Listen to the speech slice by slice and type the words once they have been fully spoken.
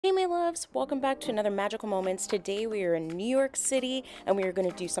Hey my loves, welcome back to another Magical Moments. Today we are in New York City and we are going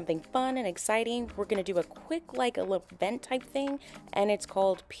to do something fun and exciting. We're going to do a quick a little event type thing, and it's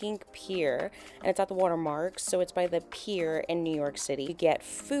called Pink Pier, and it's at the Watermarc, so it's by the pier in New York City. You get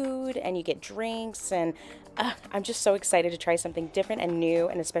food and you get drinks, and I'm just so excited to try something different and new,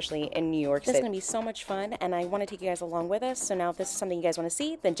 and especially in New York City. It's going to be so much fun, and I want to take you guys along with us. So now if this is something you guys want to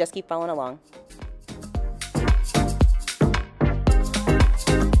see, then just keep following along.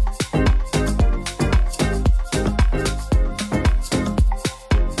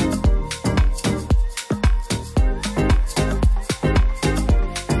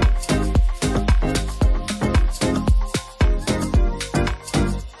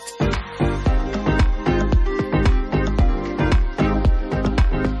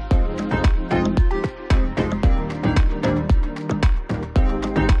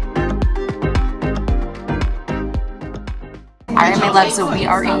 Alright my love, so we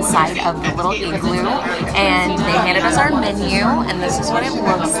are inside of the little igloo and they handed us our menu and this is what it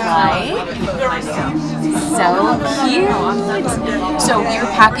looks like. So cute! So your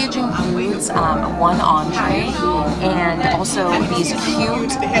package includes one entree and also these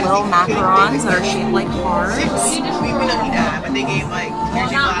cute little macarons that are shaped like hearts.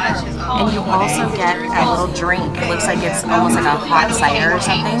 And you also get a little drink. It looks like it's almost like a hot cider or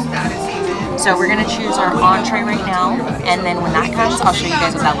something. So we're gonna choose our entree right now, and then when that comes, I'll show you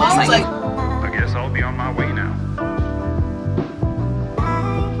guys what that looks like. I guess I'll be on my way now.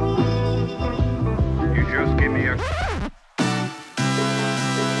 You just give me a...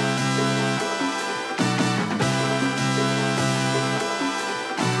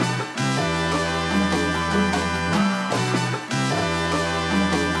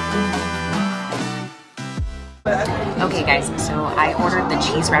 Okay guys, so I ordered the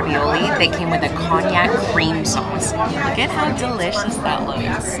cheese ravioli. They came with a cognac cream sauce. Look at how delicious that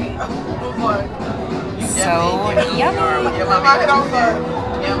looks. So yummy.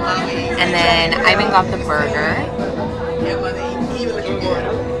 And then Ivan got the burger.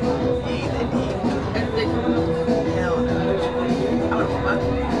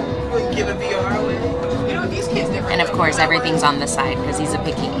 And of course everything's on the side because he's a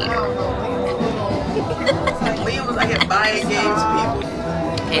picky eater.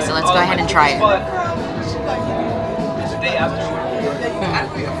 Okay, so let's go ahead and try it.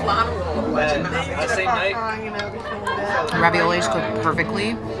 Ravioli is cooked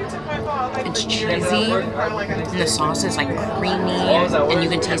perfectly. It's cheesy, and the sauce is like creamy, and you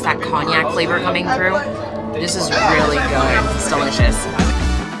can taste that cognac flavor coming through. This is really good. It's delicious.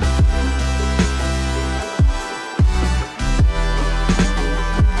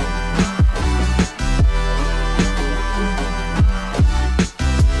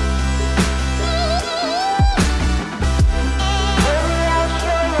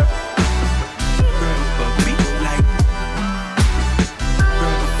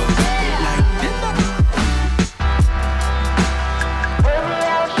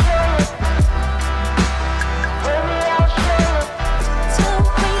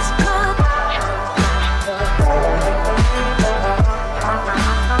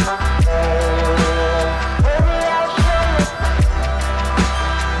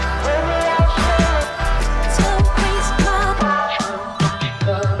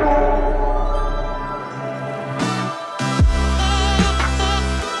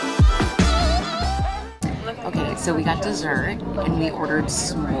 So we got dessert and we ordered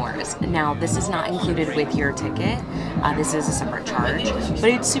s'mores. Now this is not included with your ticket. This is a separate charge, but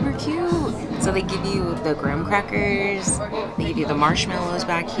it's super cute. So they give you the graham crackers, they give you the marshmallows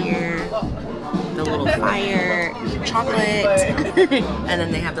back here, the little fire, chocolate, and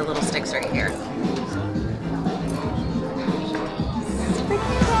then they have the little sticks right here.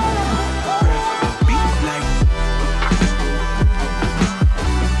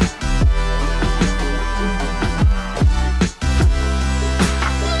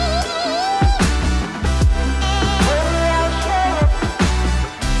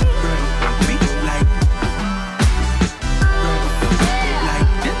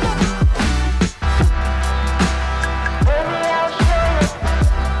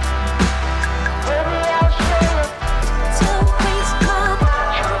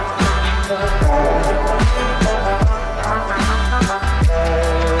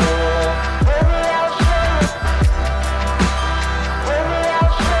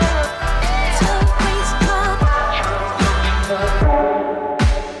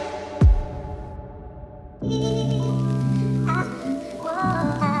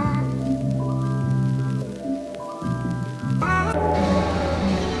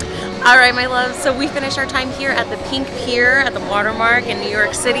 Alright, my loves, so we finished our time here at the Pink Pier at the Watermarc in New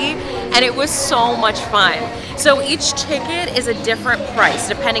York City, and it was so much fun. So each ticket is a different price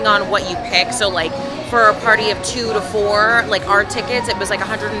depending on what you pick. So like for a party of 2 to 4, like our tickets, it was like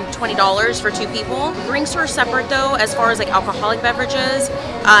 $120 for 2 people. Drinks were separate though, as far as like alcoholic beverages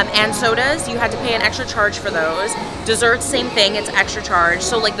and sodas. You had to pay an extra charge for those. Desserts, same thing, it's extra charge.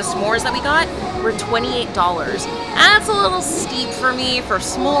 So like the s'mores that we got were $28. That's a little steep for me for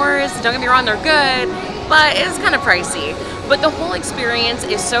s'mores. Don't get me wrong, they're good, but it's kind of pricey. But the whole experience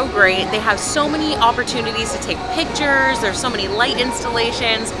is so great. They have so many opportunities to take pictures. There's so many light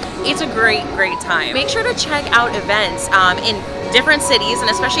installations. It's a great, great time. Make sure to check out events in different cities, and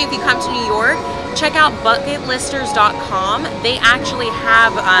especially if you come to New York, check out bucketlisters.com. They actually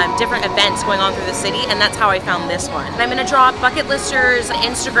have different events going on through the city, and that's how I found this one. And I'm gonna drop Bucket Listers,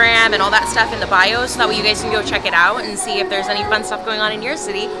 Instagram, and all that stuff in the bio, so that way you guys can go check it out and see if there's any fun stuff going on in your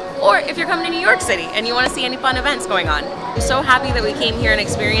city, or if you're coming to New York City and you wanna see any fun events going on. I'm so happy that we came here and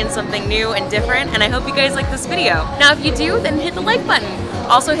experienced something new and different, and I hope you guys like this video. Now, if you do, then hit the like button.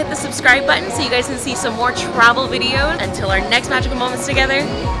 Also hit the subscribe button so you guys can see some more travel videos. Until our next magical moments together,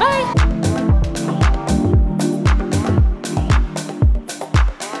 bye!